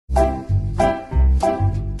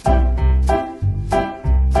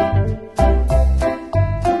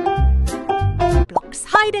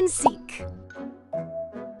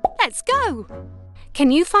Can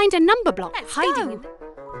you find a number block Let's hiding?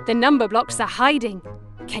 go. The number blocks are hiding.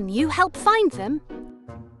 Can you help find them?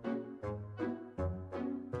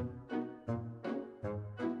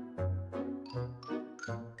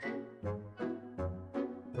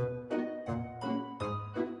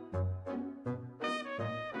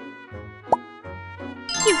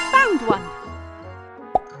 You found one!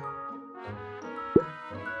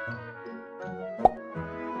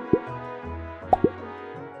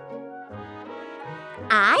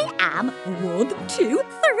 I am 1, 2,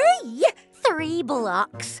 3. 3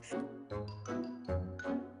 blocks.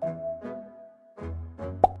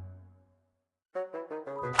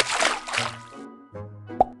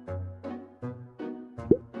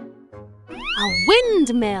 A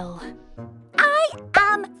windmill. I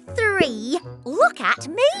am 3. Look at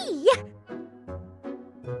me.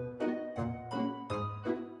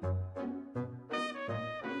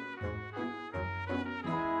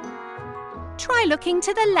 Try looking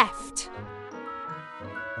to the left.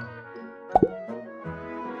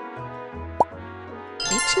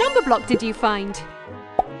 Which number block did you find?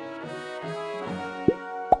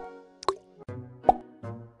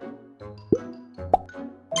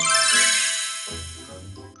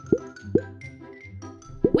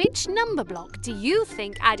 Which number block do you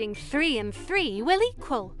think adding 3 and 3 will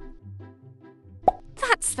equal?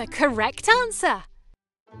 That's the correct answer!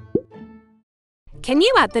 Can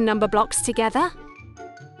you add the number blocks together?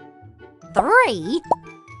 3,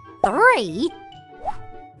 3,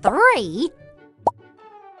 3.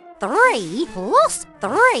 3 plus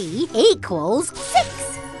 3 equals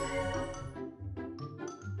 6.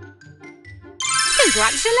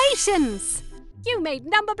 Congratulations! You made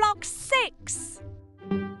number block 6!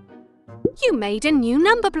 You made a new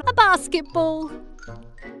number block, a basketball.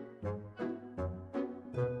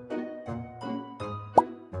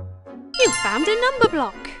 You found a number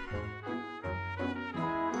block.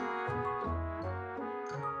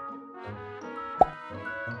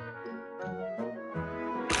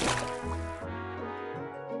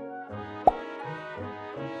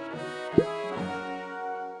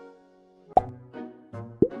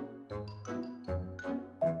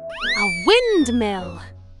 A windmill.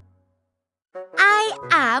 I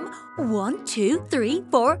am 1, 2, 3,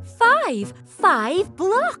 4, 5. 5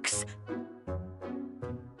 blocks.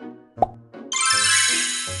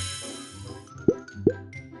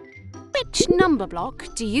 Which number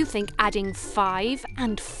block do you think adding 5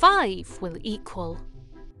 and 5 will equal?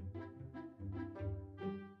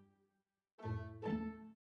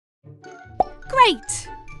 Great!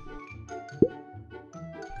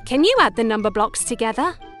 Can you add the number blocks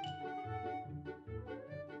together?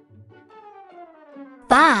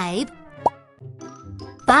 5,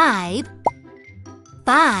 5,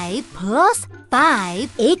 5 plus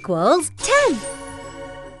 5 equals 10.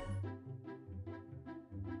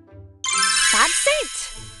 That's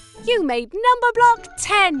it! You made number block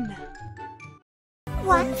 10!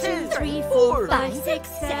 1, 2, 3, 4, 5, 6,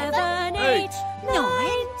 7, 8,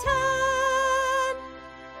 9, 10.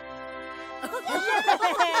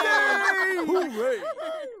 Hooray!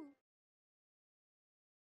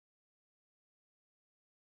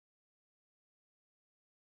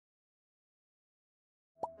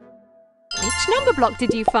 Which number block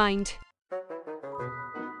did you find?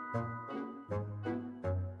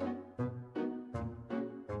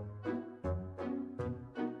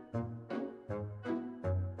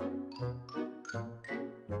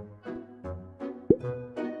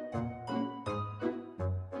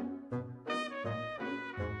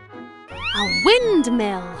 A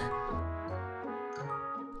windmill.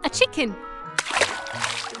 A chicken.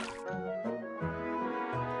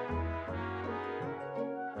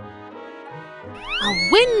 A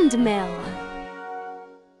windmill.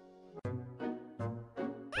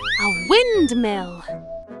 A windmill.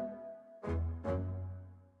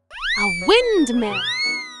 A windmill.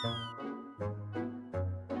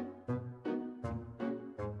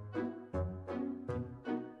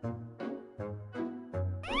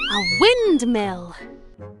 A windmill.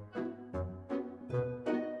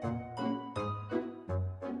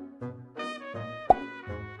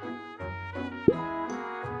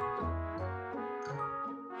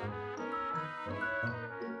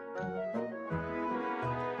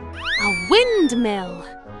 A windmill.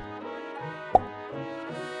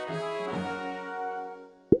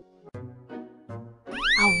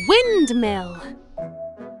 A windmill.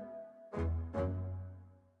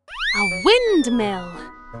 A windmill.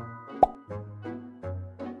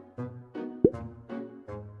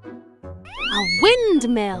 A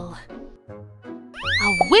windmill. A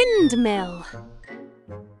windmill.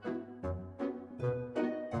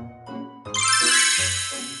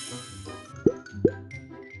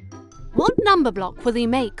 number block will you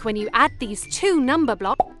make when you add these two number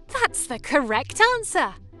blocks? That's the correct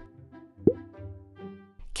answer.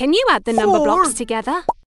 Can you add the number blocks together?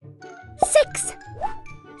 6.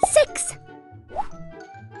 6.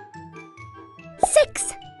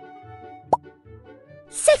 6.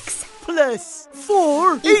 6 plus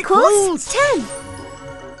 4 equals 10.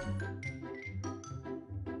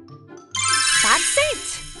 That's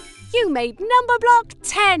it! You made number block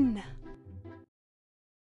 10.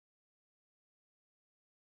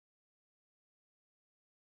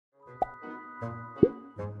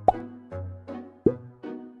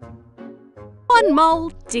 One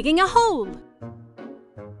mole digging a hole.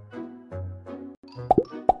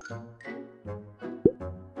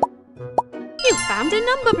 You found a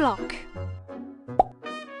number block.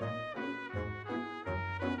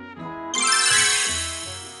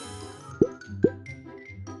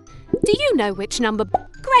 Do you know which number?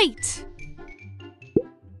 Great!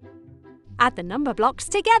 Add the number blocks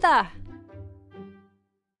together.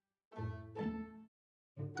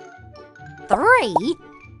 3.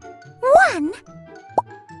 1.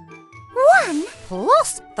 1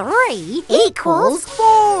 plus 3 equals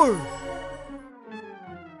 4.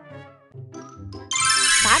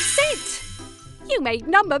 That's it! You made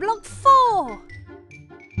number block 4.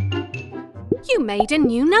 You made a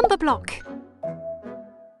new number block.